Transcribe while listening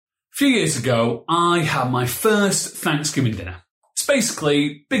few years ago, I had my first Thanksgiving dinner. It's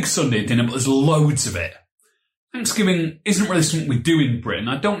basically big Sunday dinner, but there's loads of it. Thanksgiving isn't really something we do in Britain.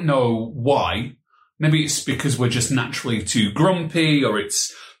 I don't know why. Maybe it's because we're just naturally too grumpy or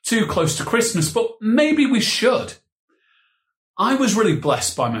it's too close to Christmas, but maybe we should. I was really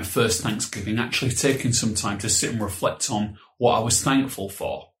blessed by my first Thanksgiving, actually taking some time to sit and reflect on what I was thankful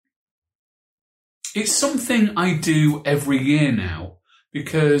for. It's something I do every year now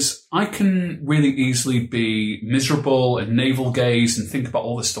because I can really easily be miserable and navel-gaze and think about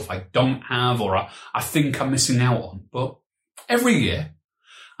all the stuff I don't have or I think I'm missing out on. But every year,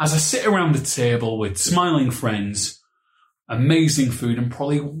 as I sit around a table with smiling friends, amazing food and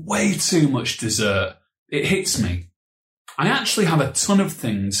probably way too much dessert, it hits me. I actually have a ton of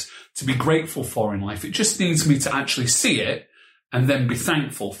things to be grateful for in life. It just needs me to actually see it and then be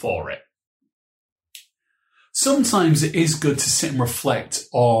thankful for it. Sometimes it is good to sit and reflect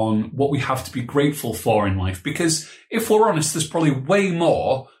on what we have to be grateful for in life because if we're honest, there's probably way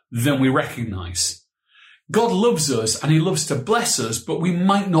more than we recognise. God loves us and he loves to bless us, but we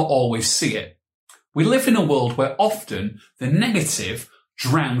might not always see it. We live in a world where often the negative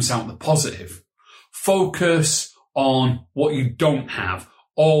drowns out the positive. Focus on what you don't have.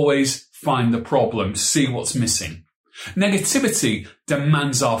 Always find the problem. See what's missing. Negativity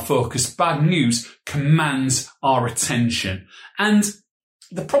demands our focus. Bad news commands our attention. And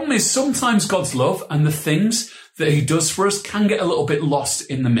the problem is sometimes God's love and the things that he does for us can get a little bit lost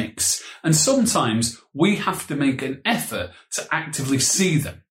in the mix. And sometimes we have to make an effort to actively see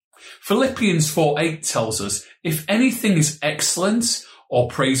them. Philippians 4:8 tells us, if anything is excellent or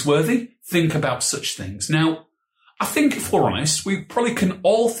praiseworthy, think about such things. Now, I think if we're honest, we probably can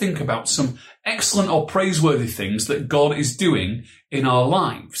all think about some excellent or praiseworthy things that God is doing in our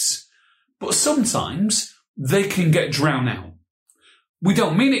lives. But sometimes they can get drowned out. We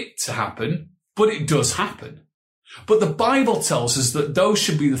don't mean it to happen, but it does happen. But the Bible tells us that those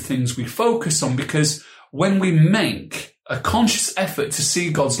should be the things we focus on because when we make a conscious effort to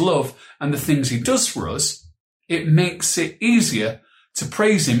see God's love and the things he does for us, it makes it easier to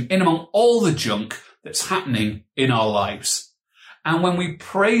praise him in among all the junk that's happening in our lives. And when we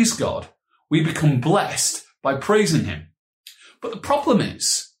praise God, we become blessed by praising him. But the problem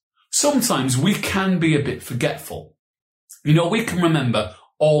is, sometimes we can be a bit forgetful. We can remember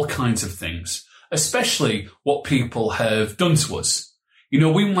all kinds of things, especially what people have done to us.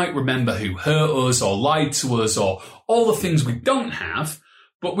 We might remember who hurt us or lied to us or all the things we don't have,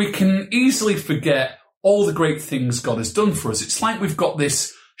 but we can easily forget all the great things God has done for us. It's like we've got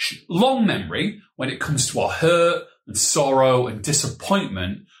this long memory when it comes to our hurt and sorrow and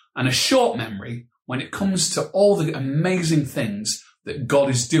disappointment, and a short memory when it comes to all the amazing things that God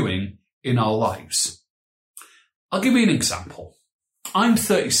is doing in our lives. I'll give you an example. I'm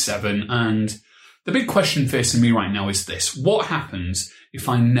 37 and the big question facing me right now is this: what happens if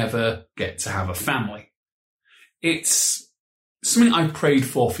I never get to have a family? It's something I've prayed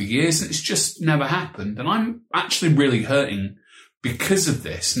for years and it's just never happened. And I'm actually really hurting because of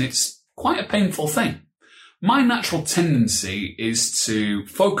this. And it's quite a painful thing. My natural tendency is to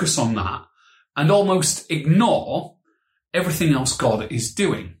focus on that and almost ignore everything else God is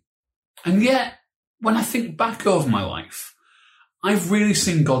doing. And yet, when I think back over my life, I've really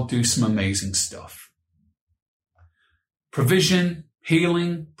seen God do some amazing stuff. Provision,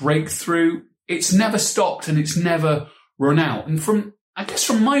 healing, breakthrough, it's never stopped and it's never run out. And from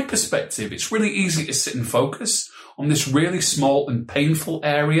my perspective, it's really easy to sit and focus on this really small and painful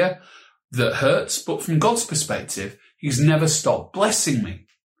area that hurts. But from God's perspective, he's never stopped blessing me.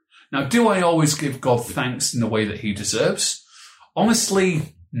 Now, do I always give God thanks in the way that he deserves?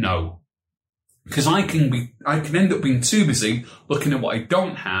 Honestly, no. Because I can end up being too busy looking at what I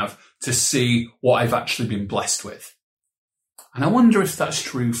don't have to see what I've actually been blessed with. And I wonder if that's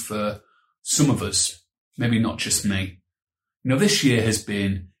true for some of us, maybe not just me. This year has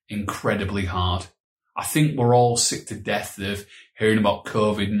been incredibly hard. I think we're all sick to death of hearing about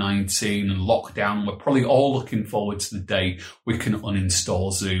COVID-19 and lockdown. We're probably all looking forward to the day we can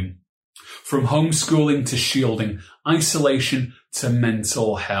uninstall Zoom. From homeschooling to shielding, isolation to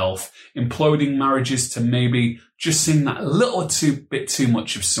mental health, imploding marriages to maybe just seeing that little bit too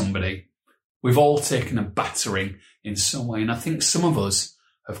much of somebody. We've all taken a battering in some way, and I think some of us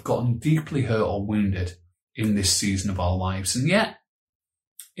have gotten deeply hurt or wounded in this season of our lives. And yet,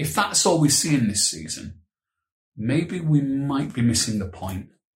 if that's all we see in this season, maybe we might be missing the point.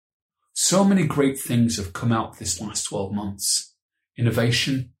 So many great things have come out this last 12 months.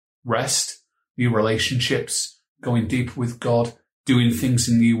 Innovation, rest, new relationships, going deeper with God, doing things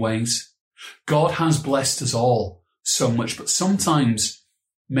in new ways. God has blessed us all so much, but sometimes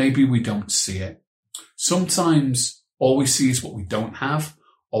maybe we don't see it. Sometimes all we see is what we don't have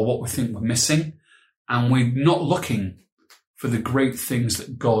or what we think we're missing, and we're not looking for the great things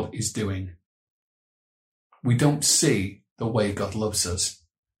that God is doing. We don't see the way God loves us.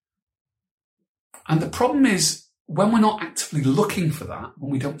 And the problem is, when we're not actively looking for that,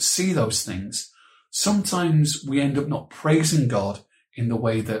 when we don't see those things, sometimes we end up not praising God in the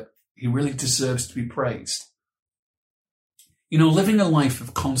way that he really deserves to be praised. You know, living a life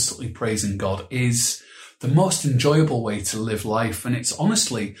of constantly praising God is the most enjoyable way to live life, and it's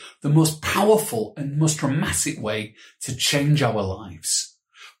honestly the most powerful and most dramatic way to change our lives.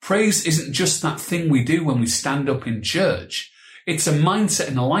 Praise isn't just that thing we do when we stand up in church. It's a mindset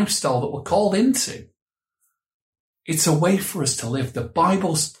and a lifestyle that we're called into. It's a way for us to live. The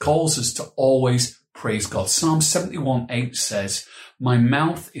Bible calls us to always praise God. Psalm 71:8 says, "My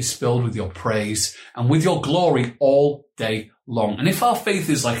mouth is filled with your praise and with your glory all day long." And if our faith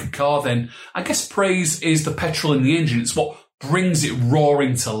is like a car, then I guess praise is the petrol in the engine. It's what brings it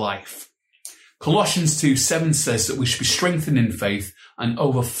roaring to life. Colossians 2:7 says that we should be strengthened in faith and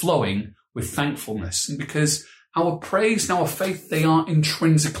overflowing with thankfulness. And because our praise and our faith, they are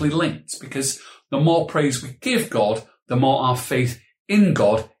intrinsically linked, because the more praise we give God, the more our faith in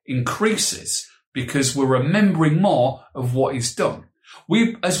God increases, because we're remembering more of what he's done.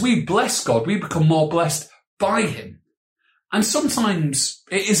 As we bless God, we become more blessed by him. And sometimes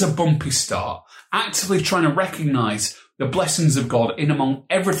it is a bumpy start. Actively trying to recognize the blessings of God in among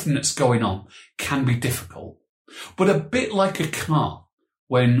everything that's going on can be difficult. But a bit like a car,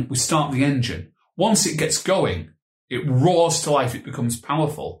 when we start the engine, once it gets going, it roars to life, it becomes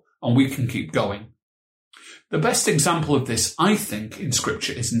powerful, and we can keep going. The best example of this, I think, in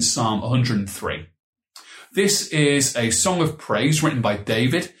Scripture is in Psalm 103. This is a song of praise written by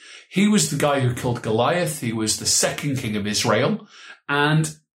David. He was the guy who killed Goliath. He was the second king of Israel.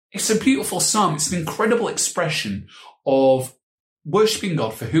 And it's a beautiful psalm. It's an incredible expression of worshipping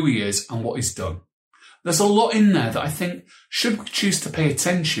God for who he is and what he's done. There's a lot in there that I think, should we choose to pay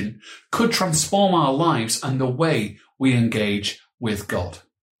attention, could transform our lives and the way we engage with God.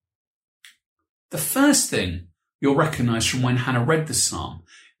 The first thing you'll recognize from when Hannah read the psalm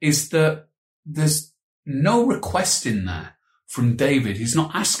is that there's no request in there from David. He's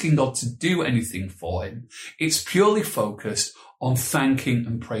not asking God to do anything for him. It's purely focused on thanking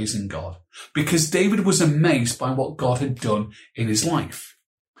and praising God, because David was amazed by what God had done in his life.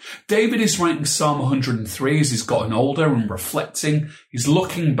 David is writing Psalm 103 as he's gotten older and reflecting. He's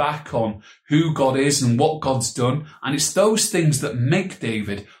looking back on who God is and what God's done. And it's those things that make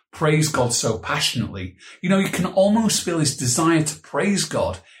David praise God so passionately. You know, you can almost feel his desire to praise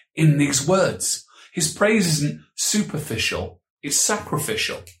God in these words. His praise isn't superficial, it's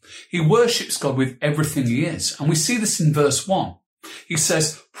sacrificial. He worships God with everything he is. And we see this in verse 1. He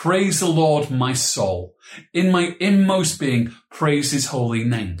says, "Praise the Lord, my soul. In my inmost being, praise his holy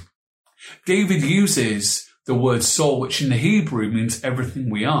name." David uses the word soul, which in the Hebrew means everything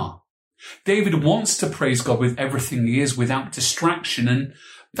we are. David wants to praise God with everything he is without distraction, and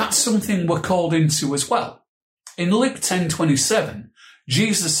that's something we're called into as well. In Luke 10:27,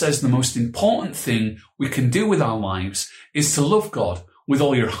 Jesus says the most important thing we can do with our lives is to love God with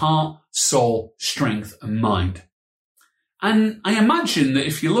all your heart, soul, strength, and mind. And I imagine that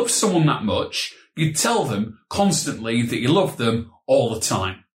if you love someone that much, you'd tell them constantly that you love them all the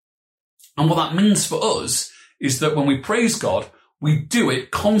time. And what that means for us is that when we praise God, we do it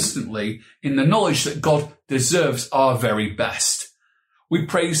constantly in the knowledge that God deserves our very best. We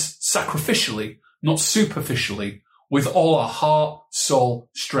praise sacrificially, not superficially, with all our heart, soul,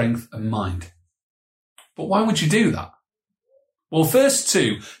 strength, and mind. But why would you do that? Well, verse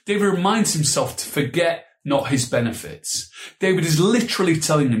 2, David reminds himself to forget not his benefits. David is literally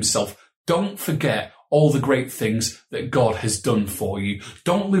telling himself, don't forget all the great things that God has done for you.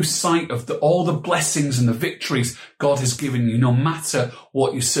 Don't lose sight of all the blessings and the victories God has given you, no matter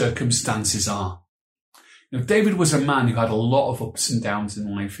what your circumstances are. You know, David was a man who had a lot of ups and downs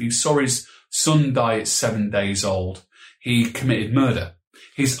in life. He saw his son die at 7 days old. He committed murder.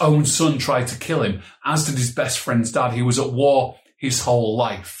 His own son tried to kill him, as did his best friend's dad. He was at war his whole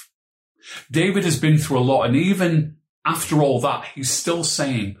life. David has been through a lot, and even after all that, he's still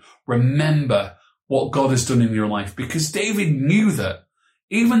saying, remember what God has done in your life, because David knew that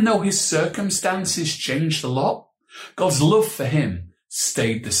even though his circumstances changed a lot, God's love for him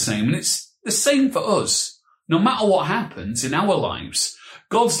stayed the same. And it's the same for us. No matter what happens in our lives,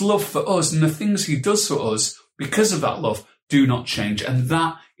 God's love for us and the things he does for us because of that love do not change. And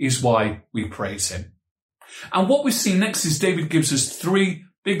that is why we praise him. And what we see next is David gives us 3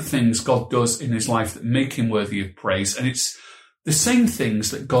 big things God does in his life that make him worthy of praise. And it's the same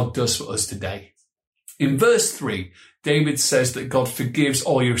things that God does for us today. In verse 3, David says that God forgives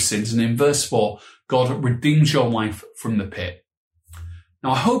all your sins, and in verse 4, God redeems your life from the pit.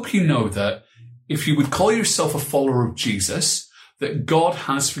 Now, I hope you know that if you would call yourself a follower of Jesus, that God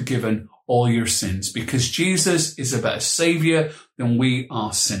has forgiven all your sins, because Jesus is a better saviour than we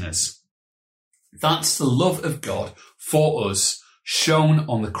are sinners. That's the love of God for us, shown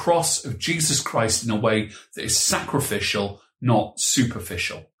on the cross of Jesus Christ in a way that is sacrificial, not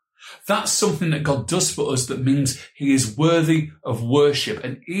superficial. That's something that God does for us that means he is worthy of worship.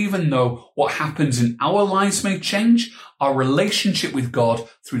 And even though what happens in our lives may change, our relationship with God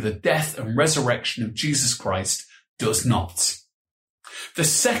through the death and resurrection of Jesus Christ does not. The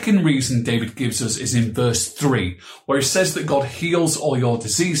second reason David gives us is in verse 3, where he says that God heals all your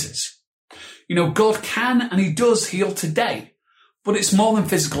diseases. You know, God can and he does heal today, but it's more than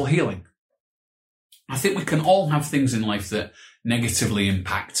physical healing. I think we can all have things in life that negatively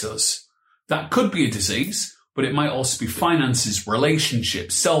impact us. That could be a disease, but it might also be finances,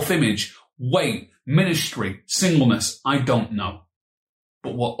 relationships, self-image, weight, ministry, singleness. I don't know.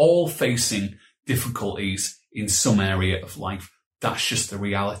 But we're all facing difficulties in some area of life. That's just the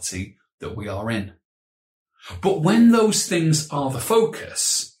reality that we are in. But when those things are the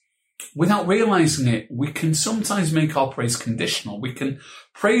focus, without realizing it, we can sometimes make our praise conditional. We can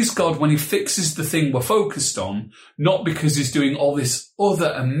praise God when he fixes the thing we're focused on, not because he's doing all this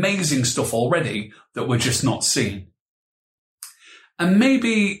other amazing stuff already that we're just not seeing. And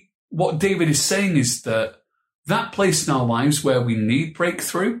maybe what David is saying is that place in our lives where we need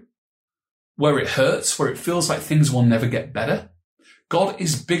breakthrough, where it hurts, where it feels like things will never get better, God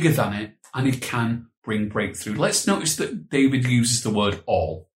is bigger than it and he can bring breakthrough. Let's notice that David uses the word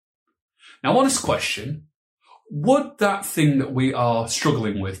all. Now, honest question, would that thing that we are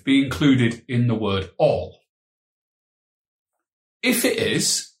struggling with be included in the word all? If it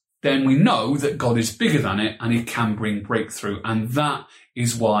is, then we know that God is bigger than it and he can bring breakthrough, and that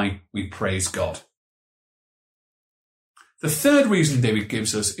is why we praise God. The third reason David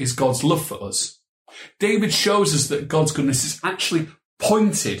gives us is God's love for us. David shows us that God's goodness is actually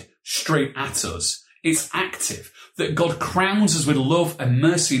pointed straight at us. It's active, that God crowns us with love and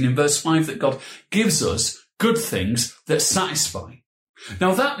mercy, and in verse 5 that God gives us good things that satisfy.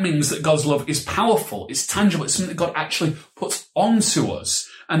 Now that means that God's love is powerful, it's tangible, it's something that God actually puts onto us,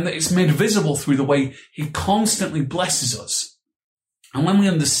 and that it's made visible through the way he constantly blesses us. And when we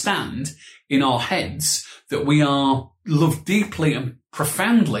understand in our heads that we are loved deeply and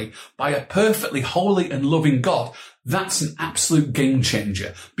profoundly by a perfectly holy and loving God, that's an absolute game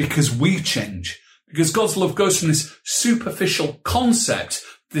changer, because we change. Because God's love goes from this superficial concept,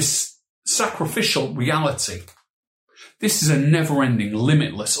 this sacrificial reality. This is a never-ending,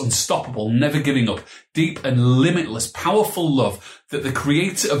 limitless, unstoppable, never giving up, deep and limitless, powerful love that the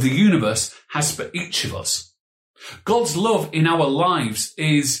creator of the universe has for each of us. God's love in our lives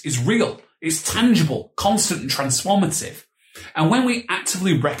is real. It's tangible, constant and transformative. And when we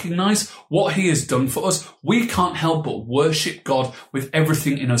actively recognize what he has done for us, we can't help but worship God with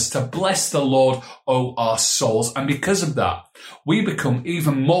everything in us to bless the Lord, O our souls. And because of that, we become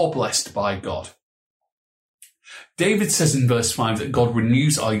even more blessed by God. David says in verse 5 that God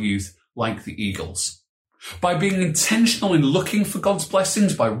renews our youth like the eagles. By being intentional in looking for God's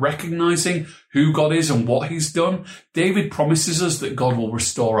blessings, by recognizing who God is and what he's done, David promises us that God will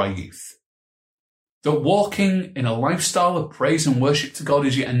restore our youth. That walking in a lifestyle of praise and worship to God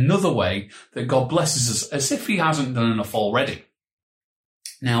is yet another way that God blesses us, as if he hasn't done enough already.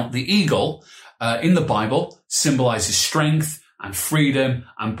 Now, the eagle in the Bible symbolizes strength and freedom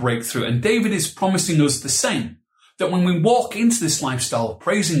and breakthrough. And David is promising us the same, that when we walk into this lifestyle of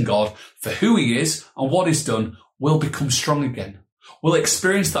praising God for who he is and what he's done, we'll become strong again. We'll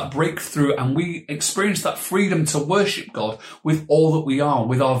experience that breakthrough, and we experience that freedom to worship God with all that we are,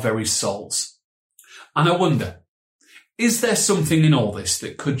 with our very souls. And I wonder, is there something in all this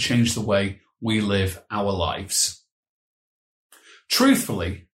that could change the way we live our lives?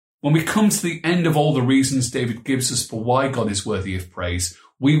 Truthfully, when we come to the end of all the reasons David gives us for why God is worthy of praise,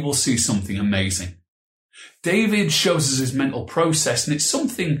 we will see something amazing. David shows us his mental process, and it's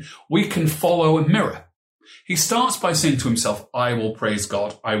something we can follow and mirror. He starts by saying to himself, I will praise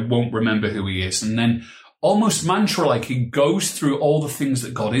God, I won't remember who he is. And then almost mantra-like, he goes through all the things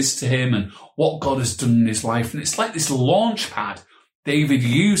that God is to him and what God has done in his life. And it's like this launch pad David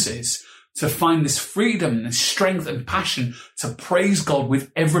uses to find this freedom, this strength and passion to praise God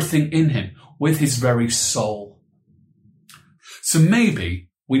with everything in him, with his very soul. So maybe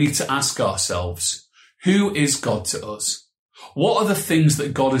we need to ask ourselves, who is God to us? What are the things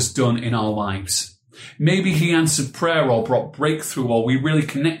that God has done in our lives? Maybe he answered prayer or brought breakthrough or we really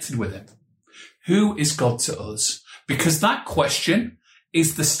connected with him. Who is God to us? Because that question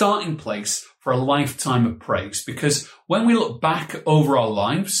is the starting place for a lifetime of praise. Because when we look back over our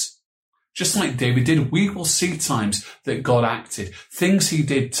lives, just like David did, we will see times that God acted. Things he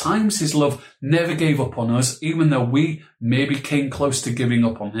did, times his love never gave up on us, even though we maybe came close to giving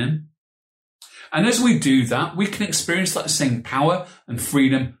up on him. And as we do that, we can experience that same power and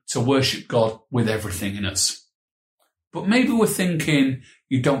freedom to worship God with everything in us. But maybe we're thinking,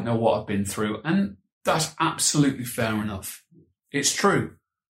 you don't know what I've been through, and that's absolutely fair enough. It's true.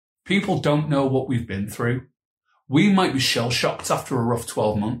 People don't know what we've been through. We might be shell-shocked after a rough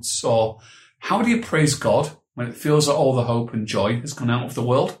 12 months, or how do you praise God when it feels like all the hope and joy has gone out of the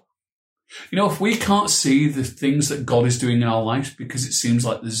world? You know, if we can't see the things that God is doing in our lives because it seems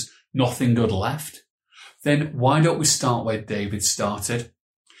like there's nothing good left, then why don't we start where David started?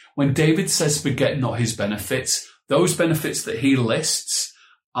 When David says forget not his benefits, those benefits that he lists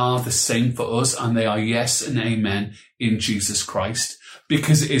are the same for us, and they are yes and amen in Jesus Christ,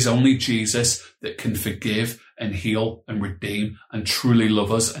 because it is only Jesus that can forgive and heal and redeem and truly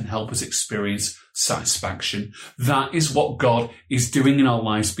love us and help us experience satisfaction. That is what God is doing in our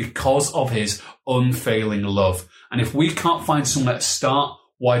lives because of his unfailing love. And if we can't find somewhere to start,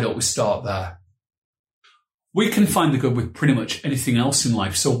 why don't we start there? We can find the good with pretty much anything else in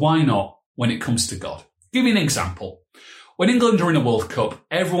life, so why not when it comes to God? Give you an example. When England are in a World Cup,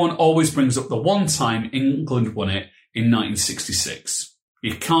 everyone always brings up the one time England won it in 1966.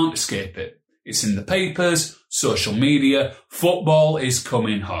 You can't escape it. It's in the papers, social media, football is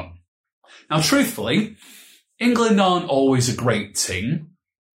coming home. Now, truthfully, England aren't always a great team,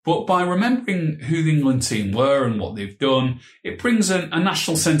 but by remembering who the England team were and what they've done, it brings a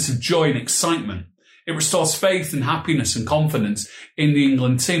national sense of joy and excitement. It restores faith and happiness and confidence in the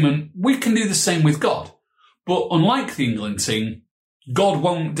England team, and we can do the same with God. But unlike the England team, God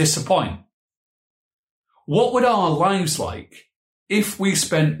won't disappoint. What would our lives like if we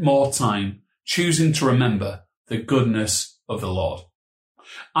spent more time choosing to remember the goodness of the Lord?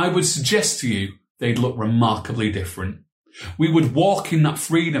 I would suggest to you they'd look remarkably different. We would walk in that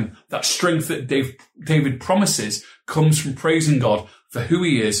freedom, that strength that David promises comes from praising God for who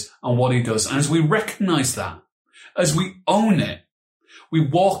he is and what he does. And as we recognize that, as we own it, we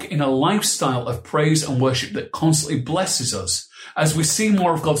walk in a lifestyle of praise and worship that constantly blesses us as we see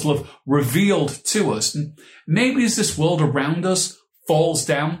more of God's love revealed to us. And maybe as this world around us falls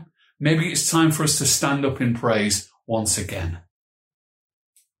down, maybe it's time for us to stand up in praise once again.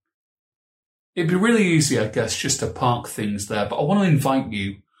 It'd be really easy, I guess, just to park things there, but I want to invite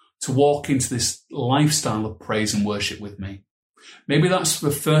you to walk into this lifestyle of praise and worship with me. Maybe that's for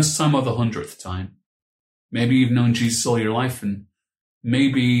the first time or the 100th time. Maybe you've known Jesus all your life and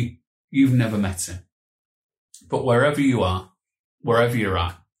maybe you've never met him. But wherever you are, wherever you're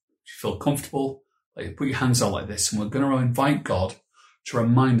at, if you feel comfortable, put your hands out like this, and we're going to invite God to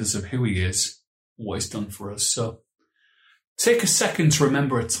remind us of who he is, what he's done for us. So take a second to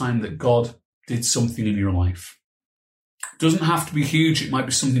remember a time that God did something in your life. It doesn't have to be huge. It might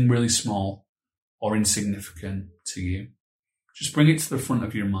be something really small or insignificant to you. Just bring it to the front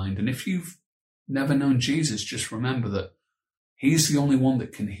of your mind. And if you've never known Jesus, just remember that he's the only one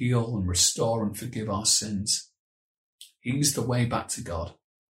that can heal and restore and forgive our sins. He's the way back to God.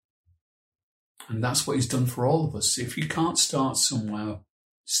 And that's what he's done for all of us. If you can't start somewhere,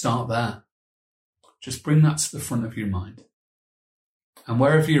 start there. Just bring that to the front of your mind. And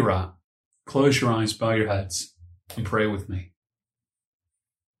wherever you're at, close your eyes, bow your heads, and pray with me.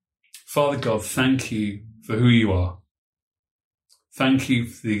 Father God, thank you for who you are. Thank you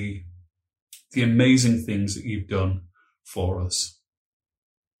for the amazing things that you've done for us.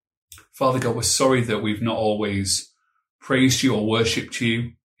 Father God, we're sorry that we've not always praised you or worshipped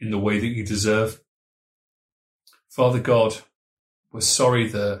you in the way that you deserve. Father God, we're sorry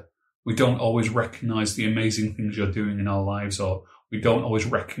that we don't always recognize the amazing things you're doing in our lives, or we don't always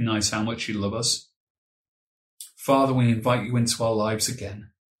recognize how much you love us. Father, we invite you into our lives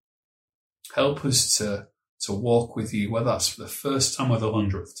again. Help us to walk with you, whether that's for the first time or the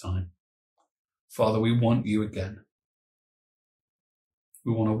 100th time. Father, we want you again.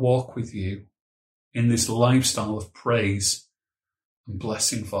 We want to walk with you in this lifestyle of praise and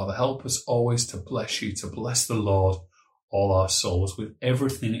blessing, Father. Help us always to bless you, to bless the Lord, all our souls, with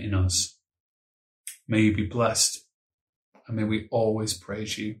everything in us. May you be blessed, and may we always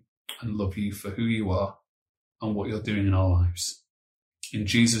praise you and love you for who you are and what you're doing in our lives. In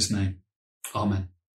Jesus' name, amen.